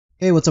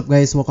Hey, what's up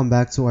guys? Welcome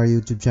back to our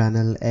YouTube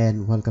channel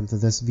and welcome to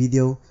this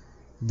video.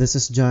 This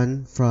is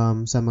John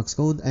from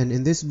xemacscode, and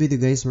in this video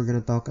guys, we're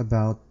going to talk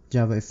about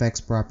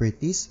JavaFX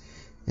properties,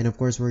 and of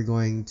course we're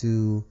going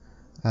to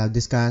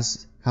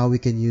discuss how we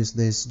can use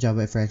this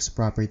JavaFX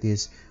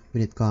properties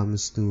when it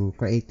comes to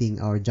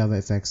creating our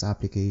JavaFX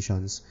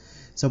applications.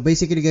 So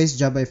basically guys,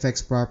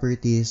 JavaFX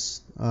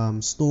properties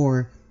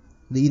store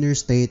the inner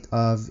state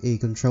of a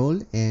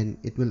control, and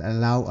it will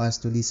allow us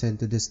to listen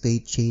to the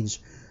state change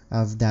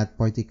of that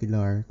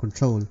particular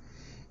control,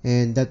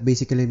 and that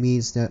basically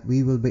means that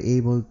we will be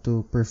able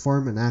to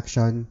perform an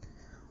action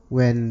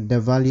when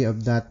the value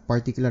of that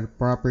particular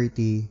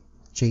property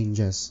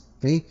changes.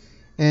 Okay,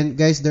 and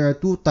guys, there are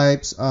two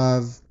types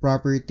of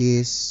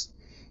properties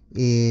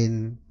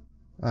in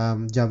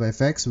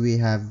JavaFX. We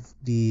have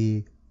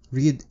the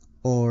read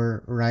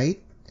or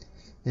write,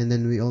 and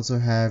then we also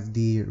have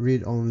the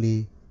read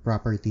only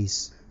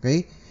properties.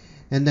 Okay,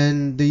 and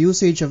then the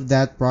usage of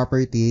that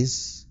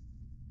properties,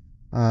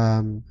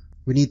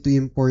 we need to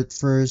import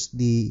first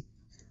the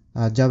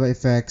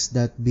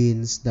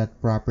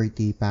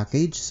JavaFX.beans.property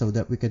package so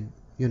that we could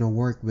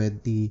work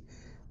with the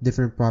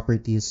different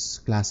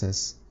properties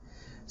classes.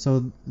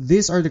 So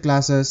these are the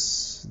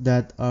classes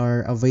that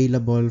are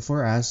available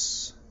for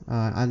us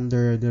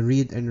under the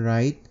read and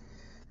write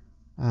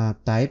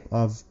type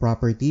of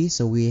property.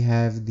 So we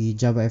have the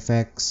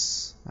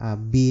JavaFX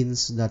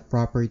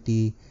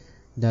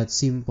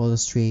beans.property.simple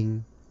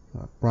string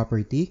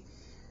property.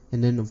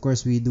 And then of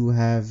course we do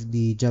have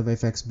the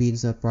JavaFX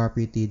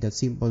beans.property, that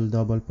simple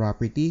double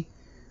property.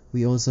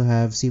 We also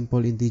have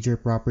simple integer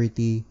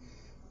property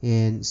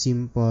and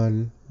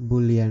simple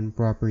boolean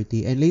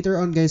property. And later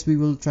on guys, we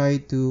will try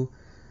to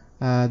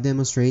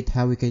demonstrate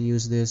how we can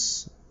use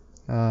this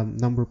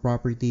number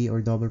property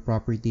or double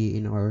property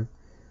in our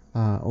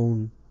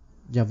own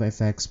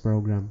JavaFX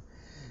program.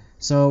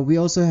 So we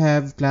also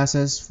have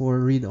classes for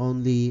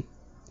read-only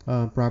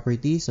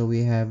property. So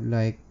we have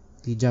like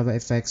the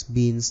JavaFX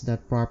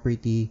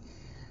beans.property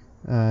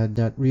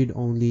that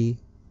read-only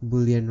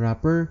boolean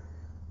wrapper.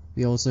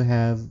 We also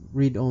have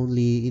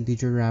read-only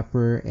integer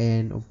wrapper,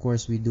 and of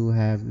course we do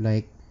have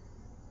like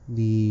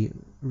the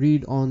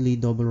read-only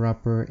double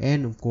wrapper,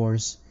 and of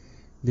course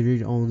the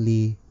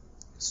read-only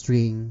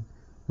string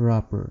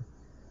wrapper.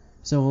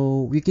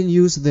 So we can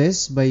use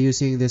this by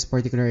using this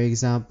particular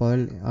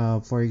example.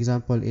 For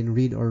example, in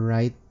read or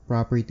write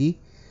property,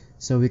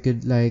 so we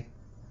could like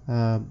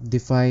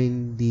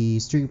define the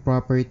string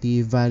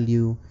property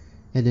value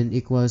and then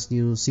equals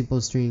new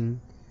simple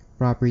string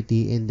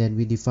property, and then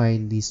we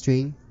define the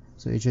string.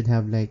 So it should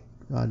have like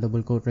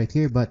double quote right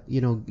here, but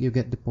you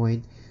get the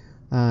point.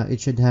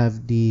 It should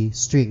have the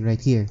string right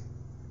here,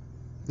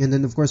 and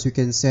then of course we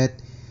can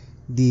set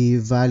the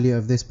value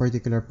of this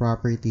particular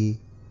property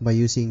by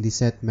using the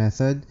set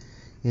method,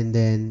 and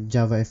then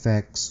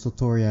JavaFX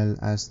tutorial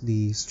as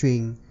the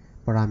string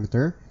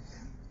parameter.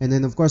 And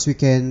then of course we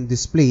can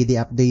display the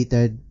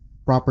updated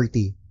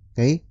property.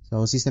 Okay,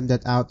 so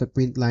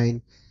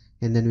system.out.println,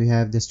 and then we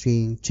have the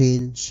string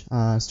change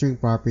string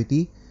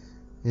property,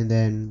 and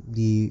then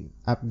the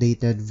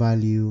updated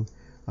value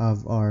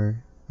of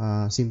our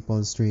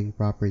simple string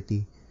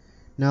property.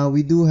 Now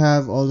we do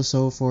have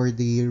also for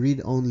the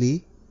read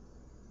only.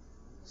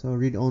 So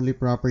read only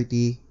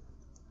property,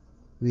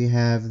 we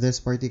have this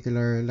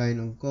particular line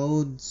of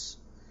codes,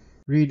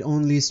 read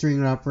only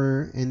string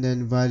wrapper, and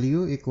then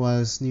value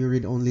equals new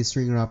read only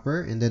string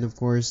wrapper, and then of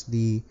course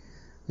the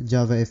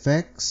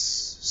JavaFX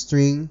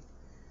string.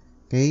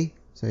 Okay,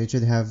 so it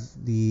should have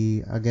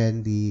the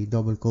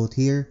double quote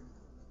here,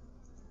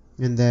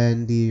 and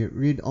then the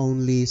read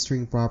only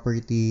string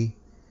property,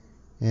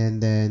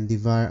 and then the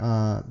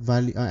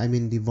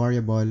the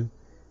variable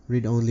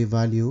read only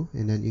value,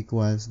 and then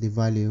equals the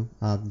value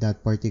of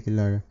that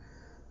particular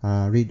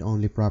read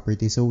only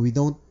property. So we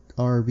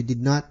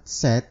did not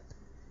set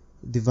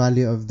the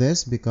value of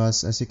this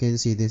because as you can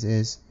see, this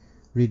is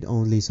read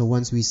only. So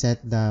once we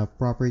set the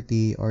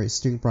property or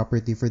string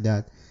property for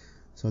that,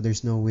 so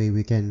there's no way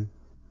we can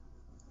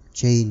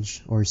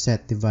change or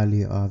set the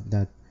value of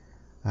that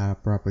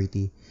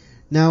property.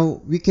 Now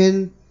we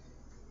can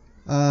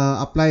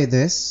apply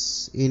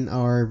this in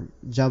our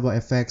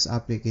JavaFX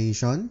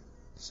application,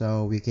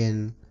 so we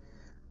can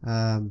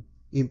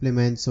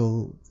implement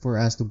so for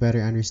us to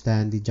better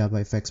understand the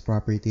JavaFX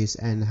properties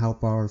and how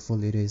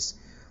powerful it is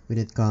when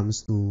it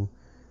comes to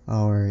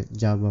our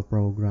Java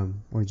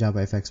program or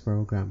JavaFX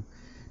program.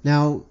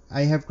 Now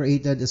I have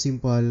created a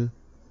simple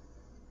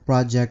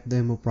project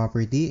demo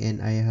property,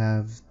 and I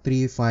have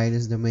three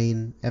files: the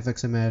main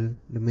fxml,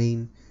 the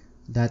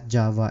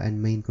main.java,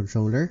 and main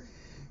controller.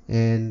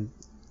 And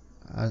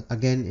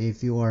again,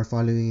 if you are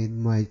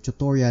following my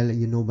tutorial,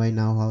 you know by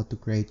now how to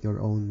create your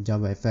own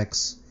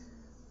JavaFX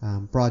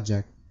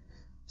project.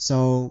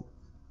 So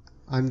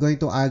I'm going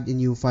to add a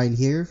new file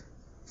here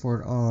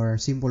for our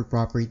simple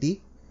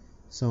property.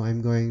 So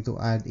I'm going to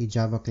add a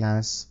Java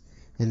class,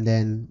 and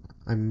then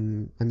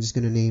I'm just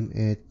gonna name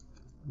it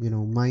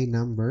my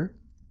number.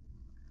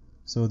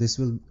 So this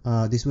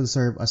will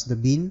serve as the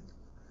bean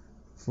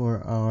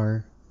for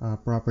our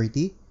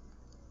property.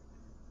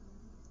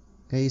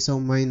 Okay,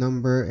 so my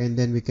number, and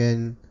then we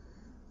can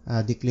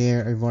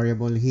declare a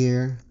variable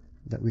here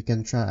that we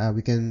can try.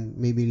 We can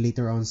maybe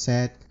later on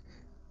set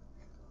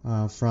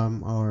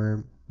from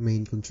our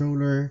main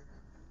controller.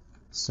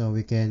 So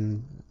we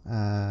can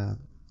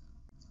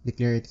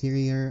declare it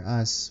here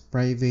as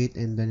private,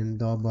 and then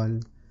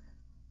double,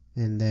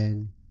 and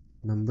then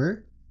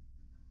number.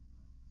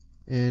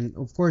 And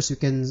of course, you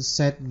can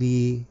set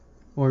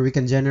or we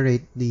can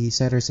generate the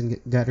setters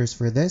and getters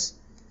for this.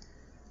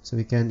 So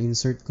we can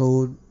insert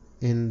code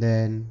and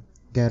then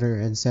getter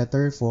and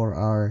setter for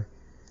our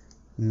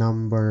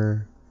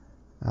number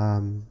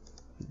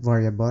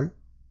variable.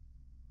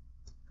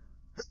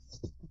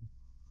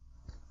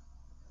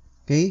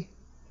 Okay,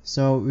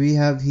 so we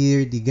have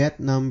here the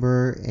get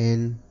number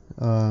and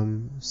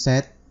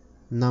set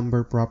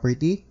number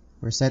property,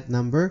 or set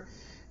number.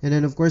 And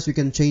then of course we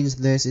can change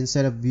this.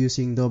 Instead of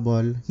using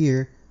double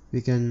here,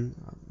 we can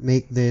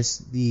make this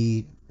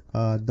the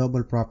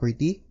double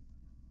property.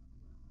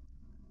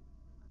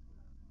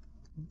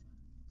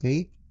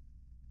 Okay,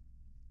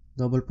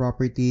 double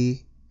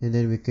property, and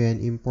then we can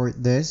import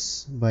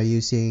this by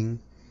using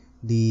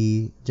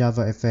the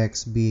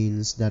JavaFX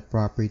beans that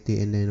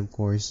property, and then of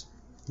course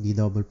the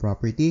double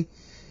property.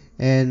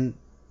 And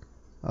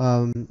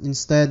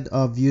instead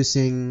of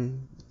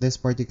using this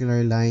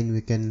particular line,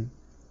 we can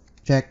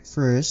check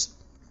first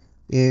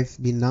if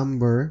the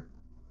number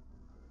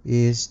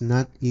is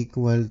not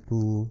equal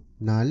to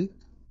null.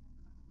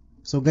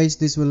 So guys,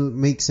 this will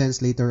make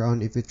sense later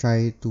on if we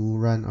try to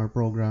run our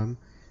program,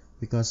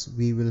 because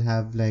we will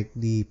have like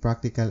the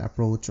practical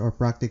approach or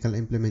practical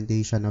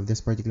implementation of this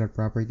particular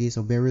property.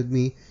 So bear with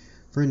me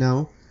for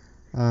now.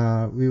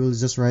 We will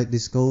just write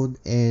this code,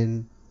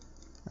 and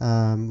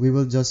we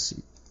will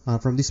just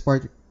from this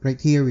part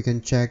right here, we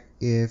can check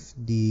if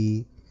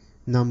the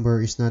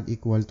number is not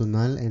equal to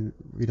null, and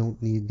we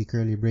don't need the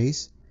curly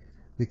brace.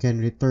 We can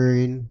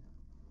return,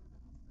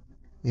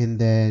 and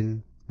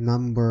then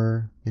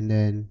number, and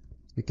then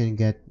we can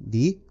get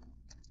the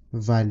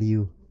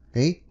value.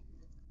 Okay,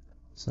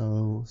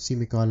 so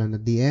semicolon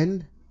at the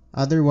end.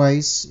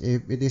 Otherwise,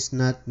 if it is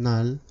not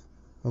null,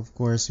 of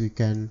course we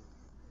can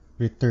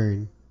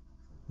return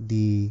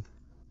the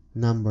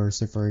number.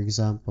 So for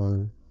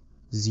example,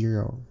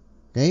 0.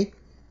 Okay,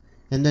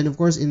 and then of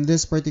course in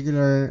this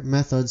particular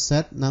method,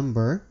 set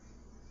number,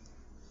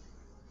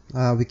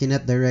 we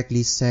cannot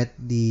directly set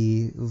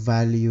the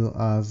value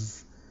of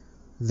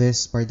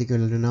this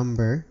particular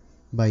number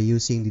by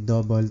using the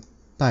double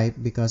type,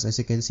 because as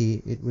you can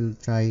see, it will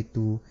try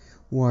to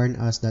warn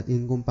us that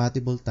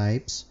incompatible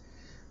types,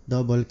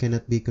 double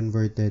cannot be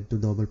converted to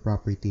double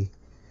property.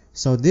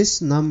 So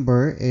this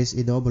number is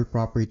a double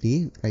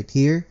property right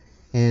here,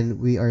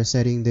 and we are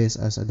setting this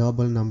as a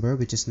double number,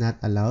 which is not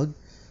allowed.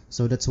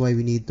 So that's why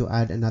we need to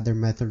add another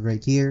method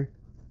right here,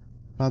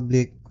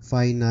 public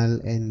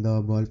final and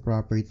double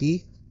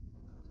property.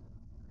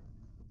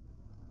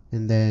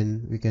 And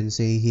then we can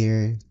say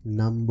here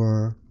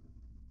number,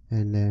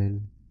 and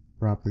then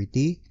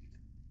property.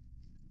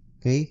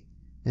 Okay,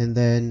 and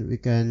then we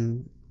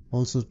can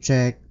also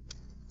check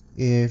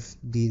if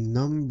the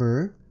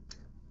number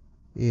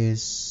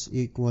is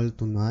equal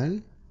to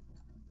null.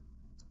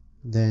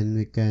 Then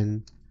we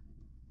can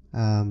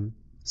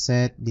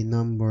set the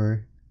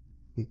number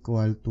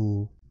equal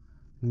to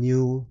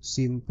new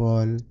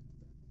simple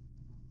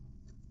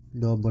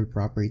double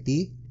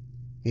property.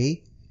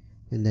 Okay,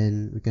 and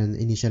then we can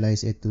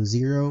initialize it to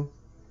 0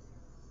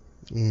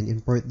 and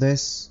import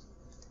this.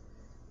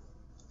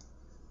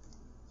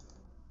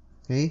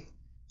 Okay,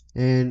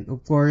 and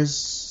of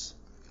course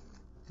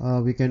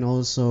we can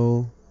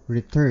also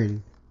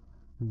return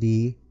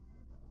the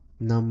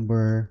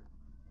number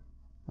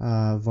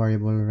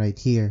variable right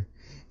here.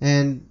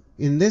 And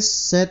in this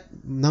set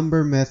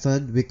number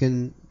method, we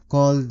can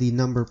call the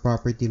number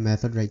property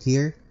method right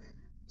here.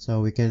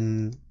 So we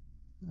can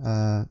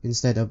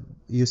instead of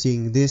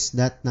using this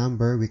dot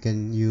number, we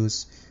can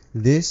use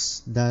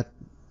this dot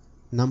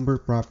number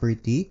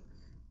property,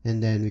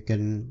 and then we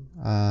can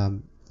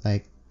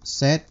like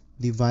set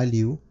the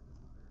value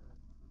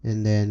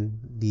and then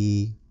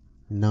the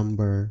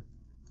number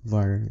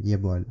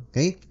variable.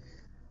 Okay,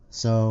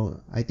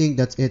 so I think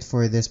that's it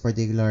for this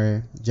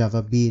particular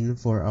Java bean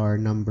for our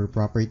number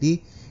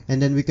property.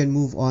 And then we can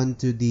move on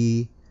to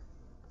the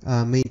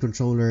main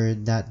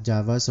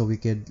controller.java, so we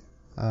could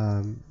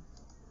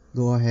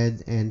go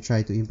ahead and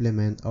try to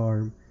implement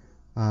our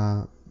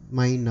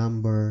my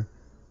number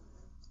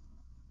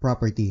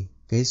property.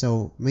 Okay,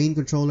 so main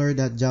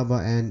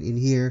controller.java, and in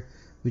here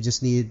we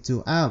just need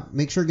to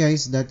make sure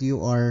guys that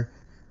you are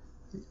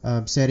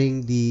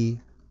setting the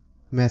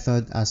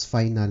method as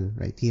final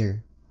right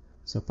here.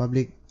 So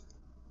public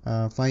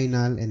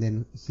final, and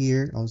then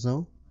here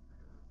also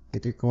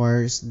it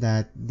requires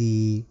that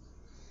the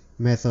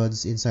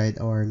methods inside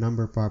our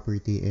number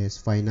property is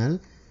final.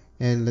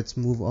 And let's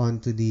move on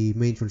to the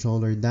main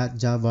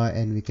controller.java,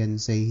 and we can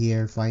say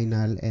here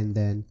final, and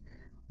then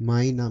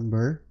my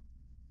number,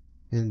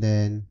 and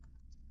then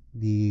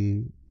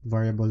the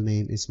variable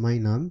name is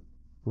mynum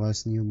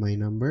was new my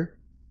number.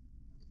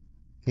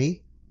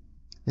 Okay,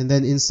 And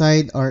then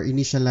inside our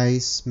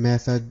initialize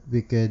method,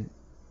 we could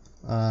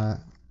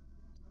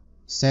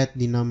set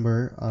the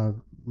number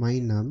of my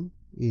num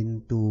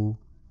into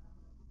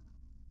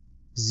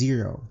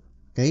 0.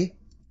 Okay,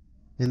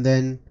 and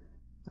then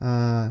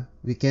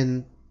we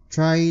can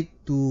try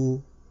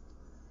to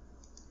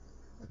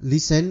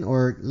listen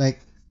or like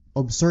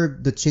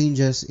observe the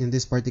changes in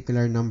this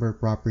particular number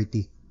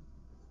property.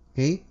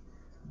 Okay,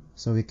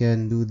 so we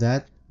can do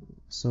that.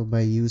 So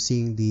by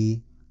using the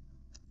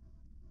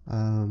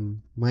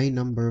my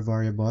number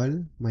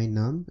variable, my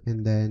num,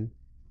 and then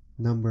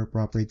number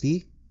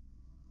property.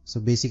 So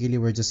basically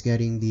we're just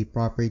getting the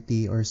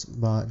property or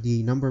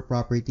the number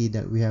property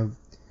that we have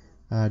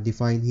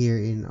defined here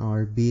in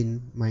our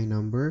bin my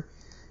number,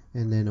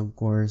 and then of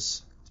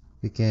course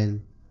we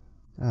can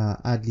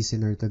add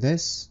listener to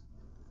this,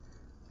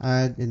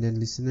 add and then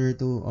listener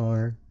to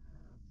our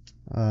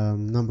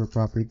number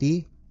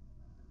property.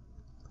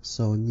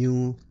 So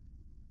new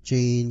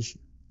change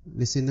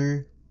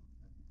listener,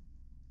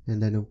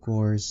 and then of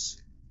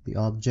course the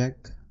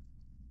object,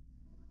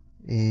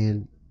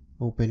 and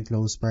open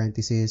close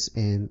parenthesis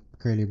and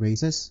curly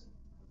braces.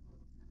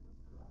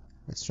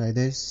 Let's try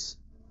this.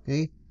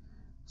 Okay,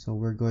 so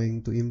we're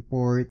going to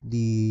import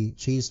the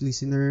change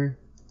listener.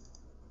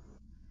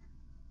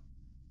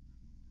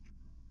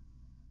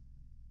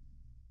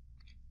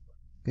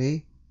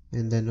 Okay,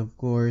 and then of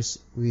course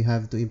we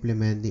have to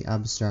implement the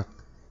abstract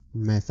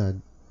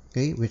method,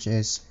 okay, which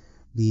is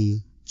the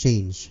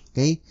change.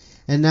 Okay,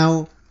 and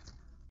now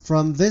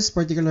from this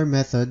particular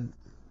method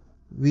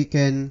we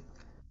can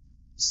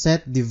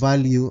set the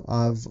value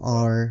of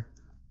our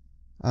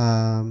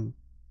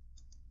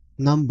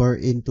number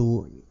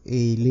into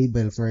a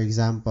label, for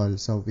example.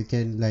 So we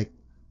can like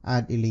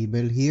add a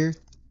label here,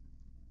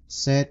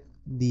 set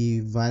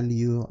the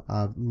value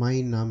of my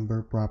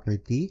number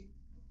property,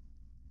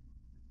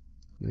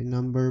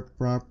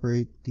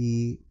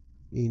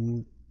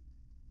 in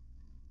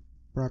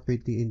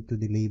property into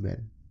the label.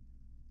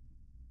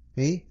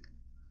 Okay,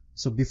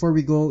 so before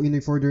we go any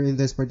further in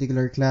this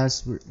particular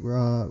class,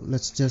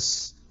 let's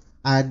just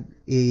add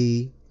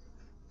a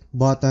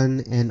button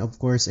and of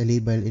course a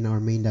label in our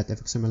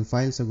main.fxml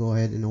file. So go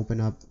ahead and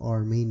open up our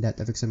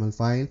main.fxml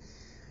file,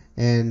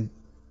 and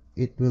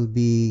it will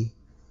be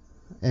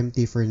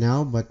empty for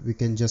now, but we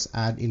can just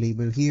add a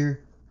label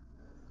here.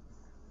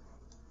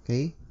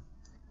 Okay,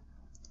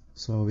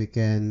 so we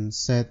can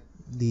set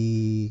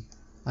the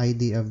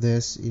ID of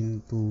this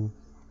into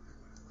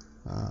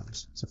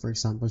so for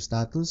example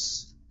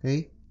status.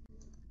 Okay,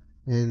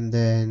 and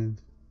then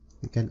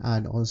we can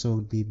add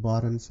also the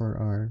button for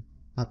our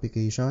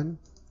application.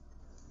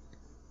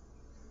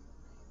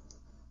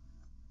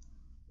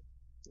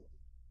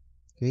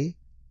 Okay,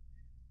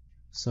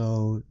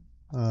 so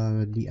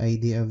the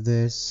ID of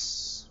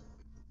this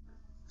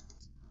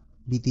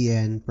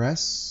btn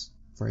press,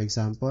 for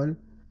example,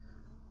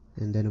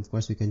 and then of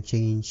course we can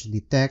change the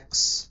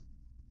text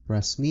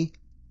press me.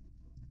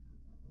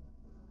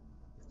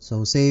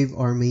 So save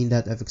our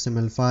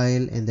main.fxml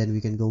file, and then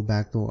we can go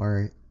back to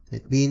our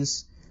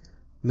Netbeans,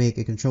 make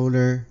a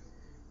controller,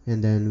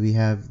 and then we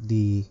have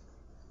the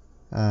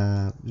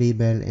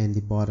label and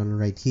the button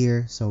right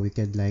here. So we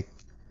could like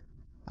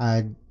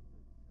add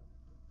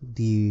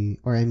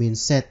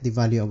set the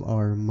value of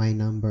our my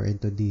number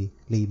into the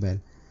label.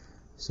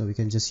 So we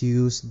can just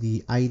use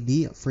the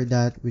ID for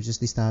that, which is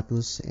the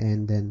status,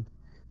 and then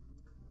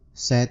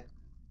set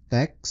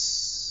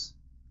text,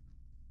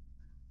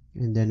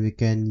 and then we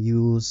can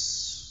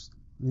use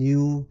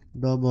new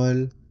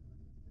double,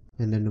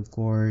 and then of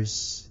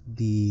course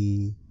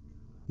the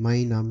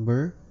my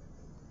number,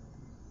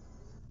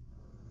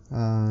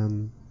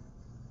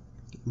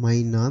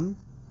 my num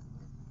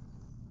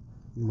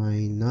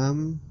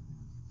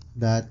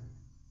that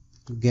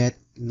get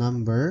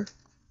number,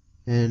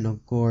 and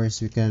of course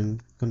we can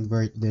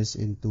convert this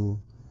into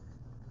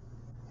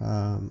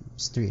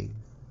string.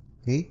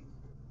 Okay,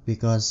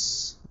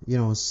 because you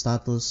know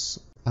status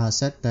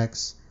set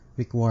text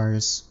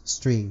requires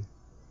string.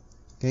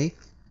 Okay,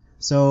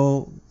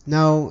 so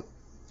now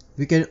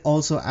we can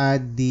also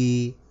add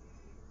the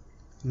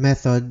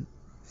method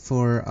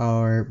for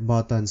our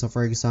button. So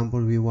for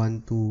example, we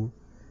want to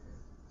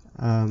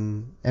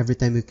every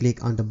time we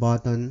click on the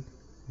button,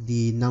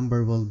 the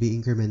number will be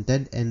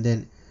incremented, and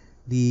then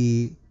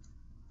the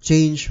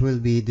change will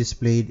be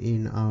displayed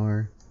in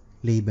our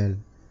label.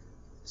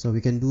 So we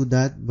can do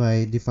that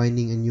by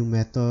defining a new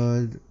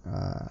method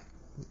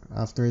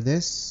after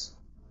this.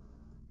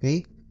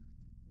 Okay,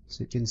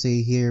 so you can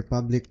say here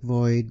public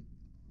void,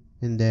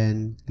 and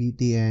then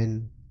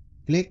btn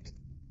click,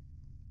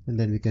 and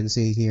then we can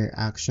say here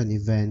action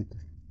event,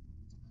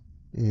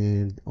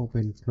 and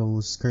open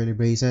close curly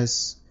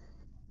braces,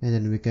 and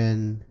then we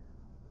can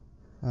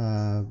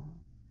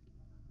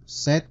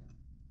set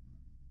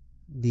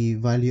the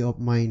value of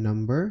my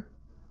number,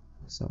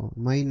 so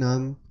my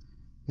num,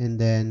 and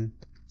then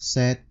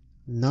set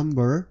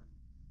number,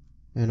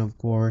 and of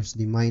course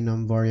the my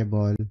num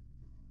variable,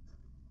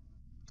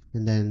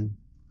 and then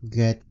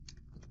get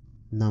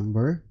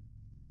number,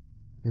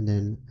 and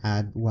then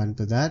add 1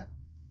 to that.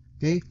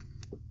 Okay,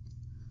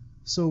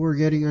 so we're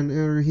getting an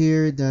error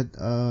here that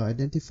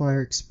identifier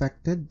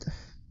expected.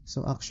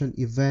 So action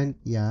event,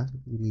 yeah,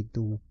 we need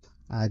to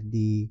add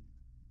the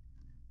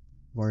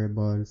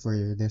variable for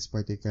this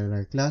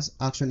particular class,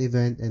 action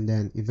event, and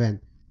then event.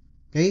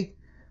 Okay,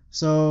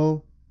 so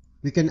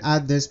we can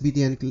add this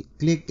btn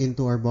click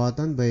into our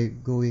button by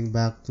going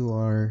back to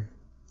our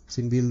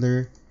scene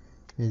builder,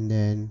 and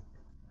then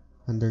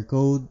under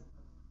code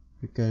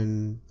we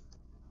can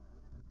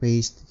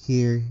paste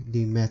here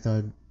the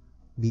method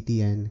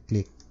btn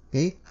click.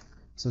 Okay,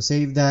 so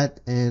save that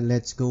and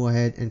let's go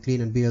ahead and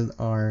clean and build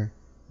our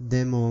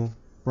demo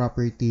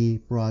property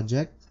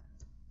project.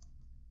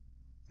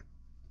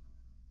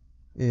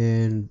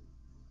 And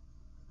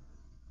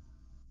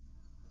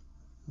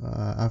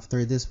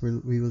after this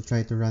we will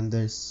try to run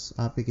this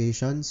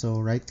application.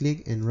 So right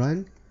click and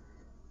run.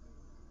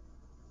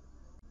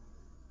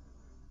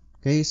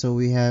 Okay, so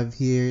we have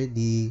here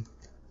the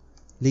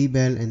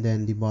label and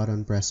then the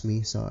button press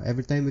me. So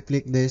every time we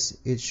click this,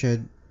 it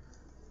should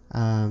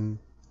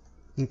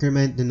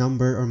increment the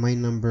number or my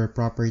number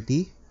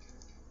property,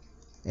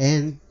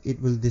 and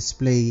it will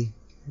display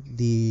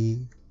the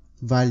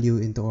value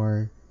into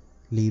our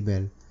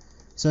label.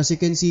 So as you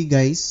can see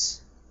guys,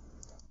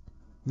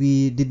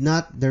 we did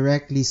not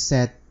directly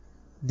set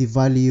the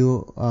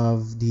value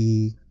of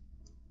the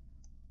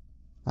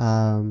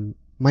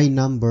my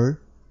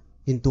number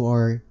into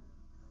our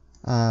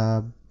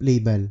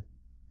label.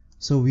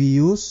 So we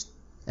use,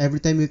 every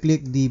time we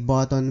click the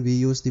button, we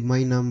use the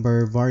my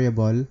number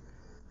variable,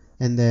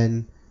 and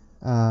then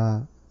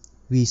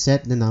we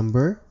set the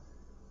number,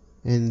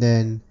 and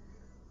then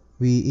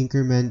we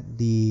increment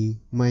the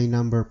my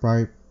number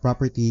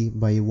property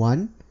by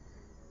 1.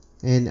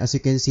 And as you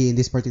can see in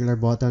this particular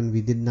button,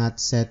 we did not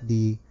set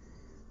the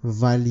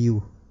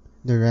value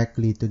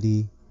directly to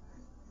the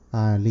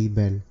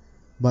label.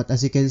 But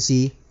as you can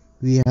see,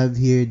 we have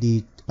here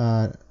the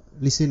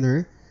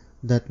listener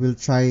that will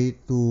try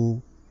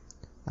to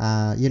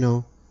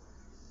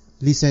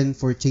listen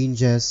for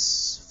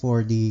changes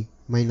for the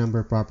my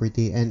number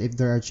property, and if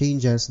there are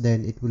changes,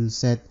 then it will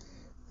set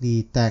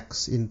the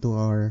text into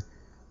our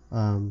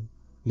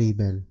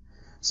label.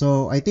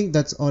 So I think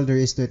that's all there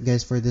is to it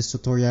guys for this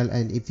tutorial,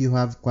 and if you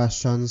have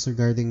questions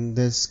regarding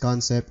this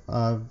concept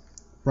of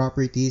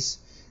properties,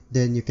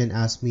 then you can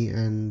ask me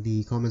in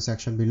the comment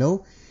section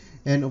below.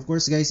 And of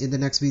course guys, in the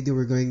next video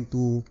we're going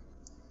to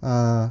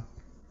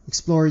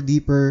explore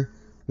deeper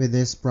with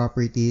these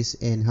properties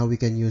and how we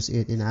can use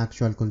it in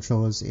actual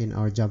controls in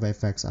our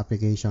JavaFX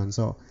application.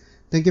 So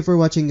thank you for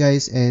watching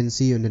guys, and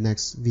see you in the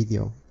next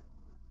video.